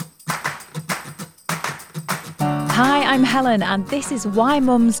I'm Helen and this is Why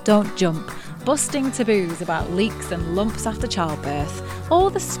Mums Don't Jump, busting taboos about leaks and lumps after childbirth, all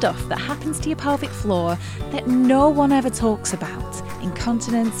the stuff that happens to your pelvic floor that no one ever talks about.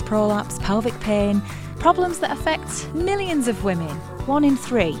 Incontinence, prolapse, pelvic pain, problems that affect millions of women, 1 in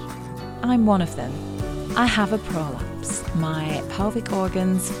 3. I'm one of them. I have a prolapse. My pelvic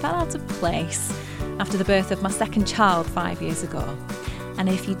organs fell out of place after the birth of my second child 5 years ago. And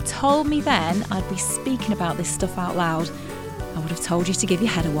if you told me then I'd be speaking about this stuff out loud, I would have told you to give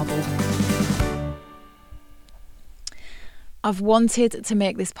your head a wobble. I've wanted to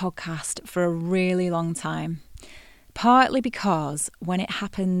make this podcast for a really long time, partly because when it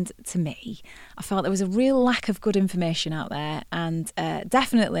happened to me, I felt there was a real lack of good information out there and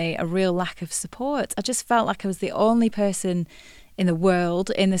definitely a real lack of support. I just felt like I was the only person in the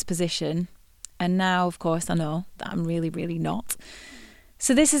world in this position. And now, of course, I know that I'm really, really not.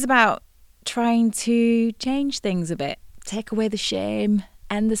 So this is about trying to change things a bit, take away the shame,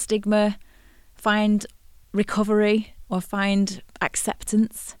 end the stigma, find recovery or find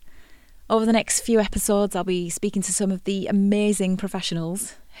acceptance. Over the next few episodes, I'll be speaking to some of the amazing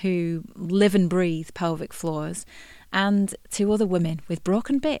professionals who live and breathe pelvic floors and to other women with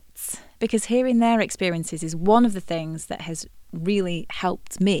broken bits, because hearing their experiences is one of the things that has really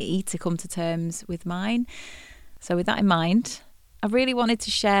helped me to come to terms with mine. So with that in mind, I really wanted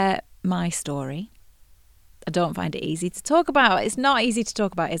to share my story. I don't find it easy to talk about. It's not easy to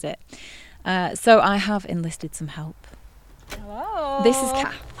talk about, is it? So I have enlisted some help. Hello. This is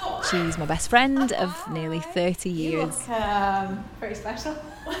Kath. She's my best friend of nearly 30 years. You look, very special.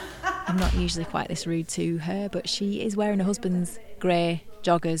 I'm not usually quite this rude to her, but she is wearing her husband's grey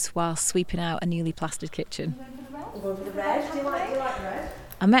joggers while sweeping out a newly plastered kitchen. We'll go for the red. Do you like red?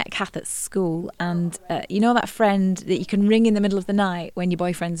 I met Kath at school and you know that friend that you can ring in the middle of the night when your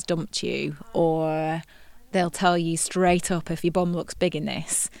boyfriend's dumped you, or they'll tell you straight up if your bum looks big in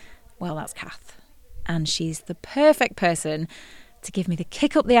this? Well, that's Kath. And she's the perfect person to give me the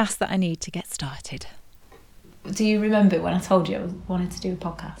kick up the ass that I need to get started. Do you remember when I told you I wanted to do a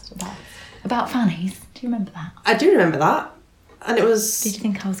podcast about fannies? Do you remember that? I do remember that. And it was... Did you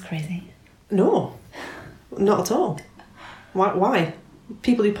think I was crazy? No, not at all. Why?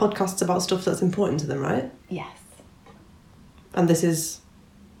 People do podcasts about stuff that's important to them, right? Yes. And this is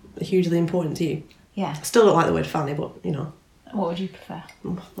hugely important to you. Yeah. I still don't like the word fanny, but, you know. What would you prefer?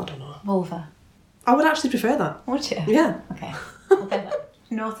 I don't know. Vulva. I would actually prefer that. Would you? Yeah. Okay. I'll bear that.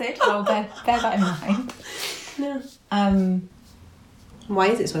 Noted. I'll bear that in mind. Yeah. Why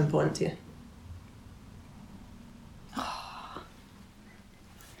is it so important to you?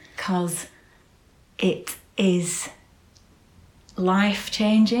 Because it is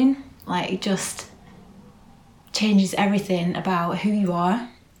life-changing. Like, it just changes everything about who you are,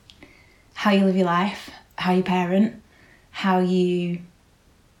 how you live your life, how you parent, how you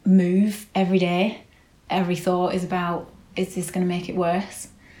move every day. Every thought is about, is this going to make it worse?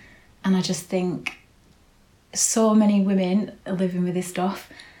 And I just think so many women are living with this stuff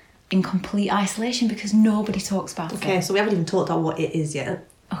in complete isolation because nobody talks about it. Okay, so we haven't even talked about what it is yet.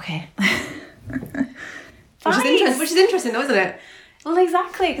 Okay. Which is interesting though, isn't it? Well,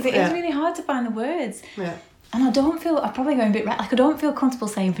 exactly, because it is really hard to find the words. Yeah. And I'm probably going a bit, I don't feel comfortable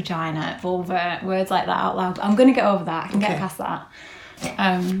saying vagina, vulva, words like that out loud. I'm going to get over that. I can get past that.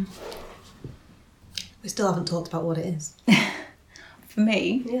 We still haven't talked about what it is. For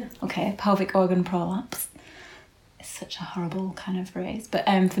me, Yeah. Okay, pelvic organ prolapse. It's such a horrible kind of phrase. But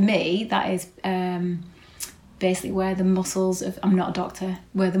for me, that is basically where the muscles of, I'm not a doctor,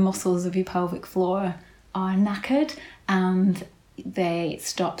 where the muscles of your pelvic floor are knackered and they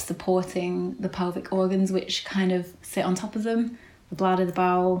stop supporting the pelvic organs which kind of sit on top of them, the bladder, the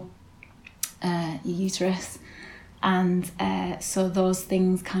bowel, your uterus. And so those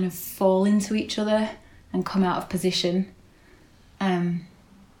things kind of fall into each other and come out of position. Because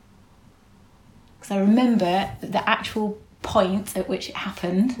I remember the actual point at which it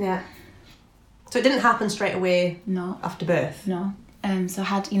happened. Yeah. So it didn't happen straight away. No. After birth. No. So I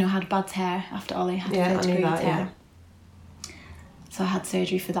had bad tear after Ollie had a third degree tear. So I had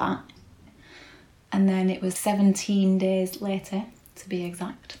surgery for that. And then it was 17 days later, to be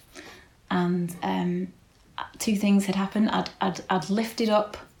exact. And 2 things had happened. I'd lifted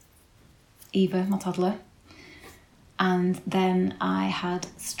up Eva, my toddler, and then I had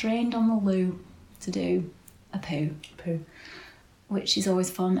strained on the loo to do a poo, which is always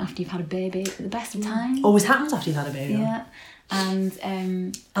fun after you've had a baby at the best of times. Always happens after you've had a baby. Yeah.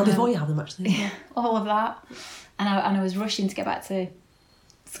 And before you have them, actually. Yeah, all of that. And I was rushing to get back to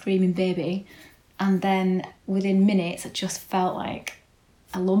screaming baby, and then within minutes it just felt like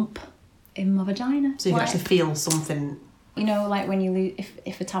a lump in my vagina. So you can actually feel something. You know, like when you lose,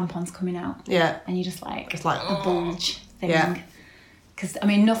 if a tampon's coming out. Yeah. And you just like, it's like a bulge thing. Yeah. Because, I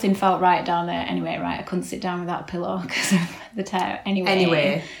mean, nothing felt right down there anyway, right? I couldn't sit down without a pillow because of the tear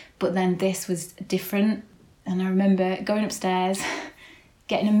anyway. But then this was different. And I remember going upstairs,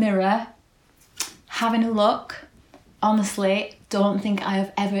 getting a mirror, having a look. Honestly, don't think I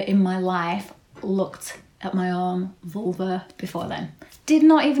have ever in my life looked at my own vulva before then. Did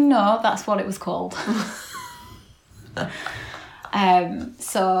not even know that's what it was called.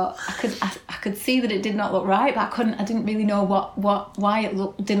 So I could see that it did not look right, but I didn't really know why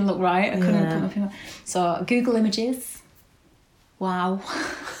it didn't look right. I couldn't put my finger. So Google images. Wow.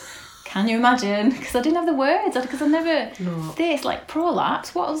 Can you imagine? Because I didn't have the words. Because I never this like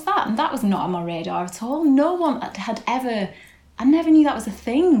prolapse. What was that? And that was not on my radar at all. No one had ever. I never knew that was a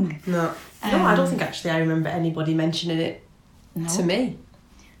thing. No, I don't think actually I remember anybody mentioning it to me.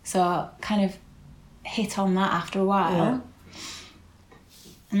 So kind of hit on that after a while. Yeah.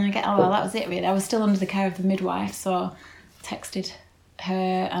 And I get, oh, well, that was it really. I was still under the care of the midwife, so I texted her.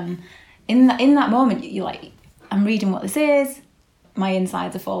 And in that moment, you're like, I'm reading what this is. My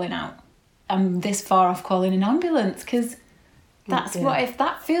insides are falling out. I'm this far off calling an ambulance because that's what, if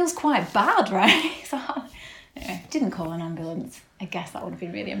that feels quite bad, right? So anyway, didn't call an ambulance. I guess that would have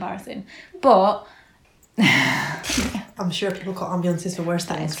been really embarrassing. But I'm sure people call ambulances for worse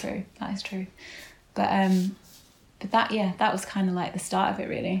things. That is true. But that was kind of like the start of it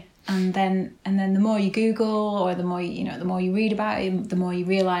really. And then the more you Google or the more you read about it, the more you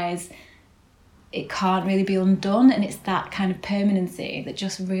realise it can't really be undone, and it's that kind of permanency that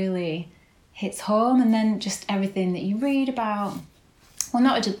just really hits home. And then just everything that you read about, well,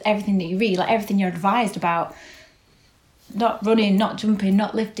 not just everything that you read, like everything you're advised about, not running, not jumping,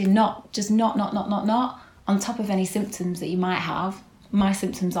 not lifting, not on top of any symptoms that you might have. My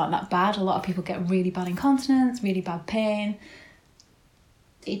symptoms aren't that bad. A lot of people get really bad incontinence, really bad pain.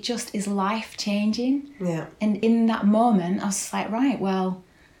 It just is life-changing. Yeah. And in that moment, I was just like, right, well,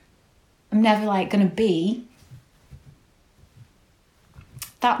 I'm never like going to be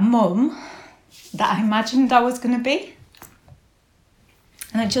that mum that I imagined I was going to be.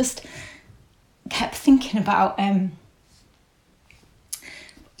 And I just kept thinking about,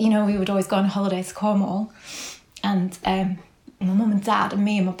 we would always go on holiday to Cornwall, and my mum and dad and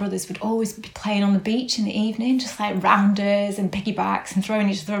me and my brothers would always be playing on the beach in the evening, just like rounders and piggybacks and throwing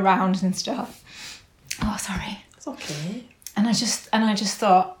each other around and stuff. Oh, sorry. It's okay. And I just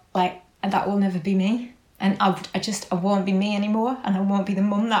thought, like, that will never be me. And I won't be me anymore, and I won't be the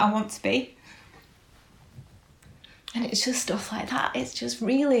mum that I want to be. And it's just stuff like that. It's just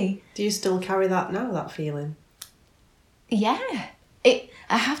really... Do you still carry that now, that feeling? Yeah.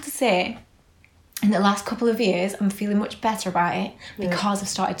 I have to say, in the last couple of years, I'm feeling much better about it because I've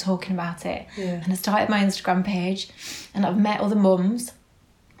started talking about it. Yeah. And I started my Instagram page, and I've met other mums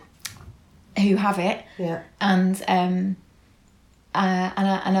who have it. Yeah. And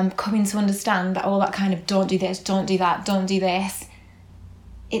I'm coming to understand that all that kind of don't do this, don't do that, don't do this,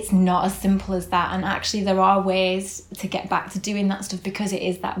 it's not as simple as that. And actually there are ways to get back to doing that stuff, because it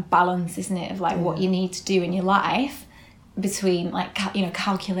is that balance, isn't it, of like what you need to do in your life between like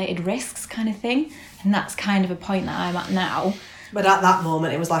calculated risks kind of thing. And that's kind of a point that I'm at now. But at that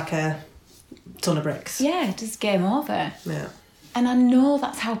moment it was like a ton of bricks. Yeah, just game over. Yeah. And I know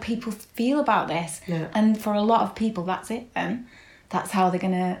that's how people feel about this. Yeah. And for a lot of people that's it then. That's how they're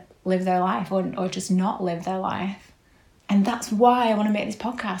going to live their life, or just not live their life. And that's why I want to make this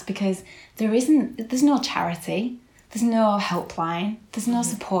podcast, because there's no charity, there's no helpline, there's no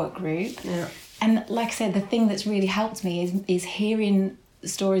support group. Yeah. And like I said, the thing that's really helped me is hearing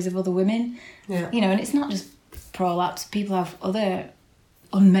stories of other women. Yeah. And it's not just prolapse. People have other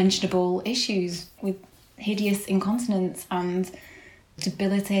unmentionable issues with hideous incontinence and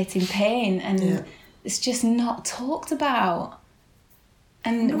debilitating pain, and it's just not talked about.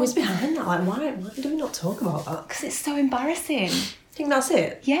 And what's behind that? Like, why do we not talk about that? Because it's so embarrassing. I think that's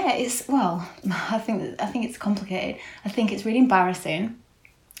it. Yeah, I think it's complicated. I think it's really embarrassing.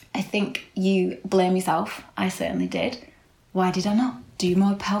 I think you blame yourself. I certainly did. Why did I not do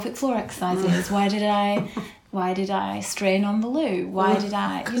more pelvic floor exercises? Why did I strain on the loo? Why did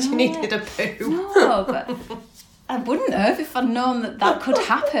I? Because you needed a poo. No, but I wouldn't have if I'd known that could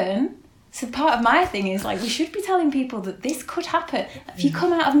happen. So part of my thing is, like, we should be telling people that this could happen. If you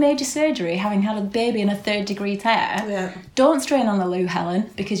come out of major surgery having had a baby in a 3rd-degree tear, don't strain on the loo, Helen,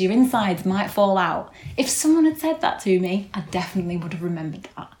 because your insides might fall out. If someone had said that to me, I definitely would have remembered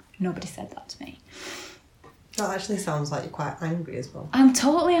that. Nobody said that to me. That actually sounds like you're quite angry as well. I'm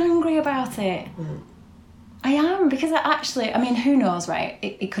totally angry about it. I am, because who knows, right?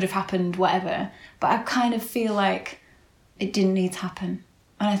 It could have happened, whatever. But I kind of feel like it didn't need to happen.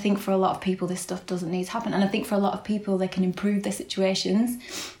 And I think for a lot of people, this stuff doesn't need to happen. And I think for a lot of people, they can improve their situations,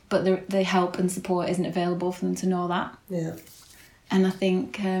 but the help and support isn't available for them to know that. Yeah. And I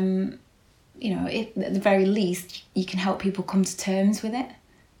think, if, at the very least, you can help people come to terms with it.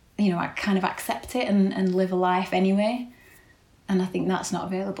 I kind of accept it and live a life anyway. And I think that's not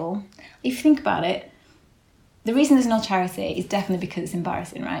available. If you think about it, the reason there's no charity is definitely because it's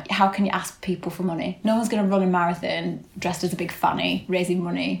embarrassing, right? How can you ask people for money? No one's going to run a marathon dressed as a big fanny, raising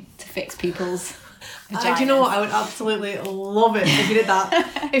money to fix people's vaginas. Do you know what? I would absolutely love it if you did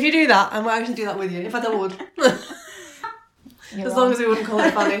that. If you do that, I might actually do that with you. In fact, I would. As long as we wouldn't call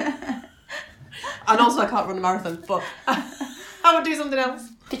it fanny. And also I can't run a marathon, but I would do something else.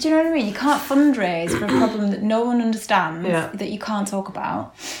 But you know what I mean? You can't fundraise for a problem that no one understands, that you can't talk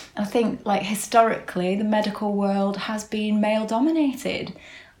about. And I think, historically, the medical world has been male-dominated.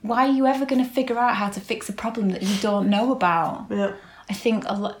 Why are you ever going to figure out how to fix a problem that you don't know about? Yeah. I think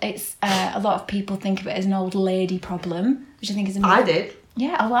a lot of people think of it as an old lady problem, which I think is... I did.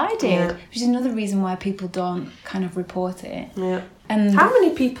 Yeah, I did. Yeah. Which is another reason why people don't kind of report it. Yeah. And how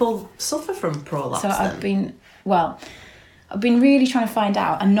many people suffer from prolapse? So I've been really trying to find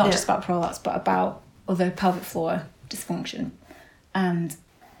out, and not just about prolapse, but about other pelvic floor dysfunction. And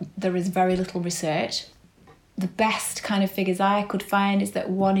there is very little research. The best kind of figures I could find is that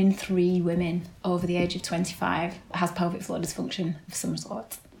 1 in 3 women over the age of 25 has pelvic floor dysfunction of some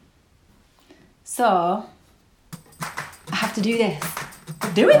sort. So I have to do this.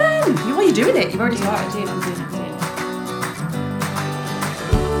 Do it then! Well, you're doing it. You've already started. I'm doing it.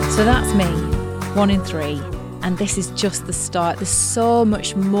 So that's me, 1 in 3. And this is just the start. There's so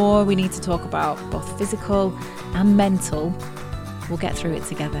much more we need to talk about, both physical and mental. We'll get through it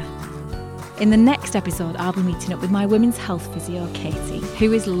together. In the next episode, I'll be meeting up with my women's health physio, Katie,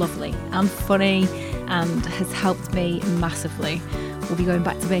 who is lovely and funny and has helped me massively. We'll be going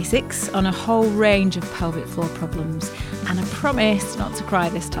back to basics on a whole range of pelvic floor problems, and I promise not to cry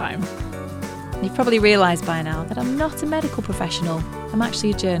this time. You've probably realised by now that I'm not a medical professional. I'm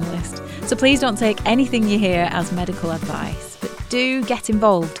actually a journalist. So please don't take anything you hear as medical advice, but do get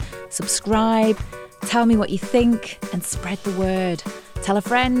involved. Subscribe, tell me what you think, and spread the word. Tell a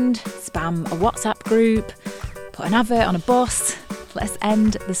friend, spam a WhatsApp group, put an advert on a bus. Let's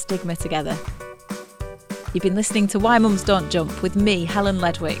end the stigma together. You've been listening to Why Mums Don't Jump with me, Helen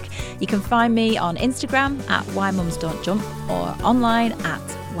Ledwick. You can find me on Instagram at whymumsdon'tjump or online at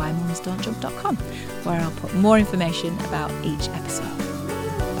whymumsdon'tjump.com, where I'll put more information about each episode.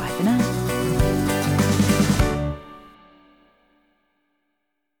 Bye for now.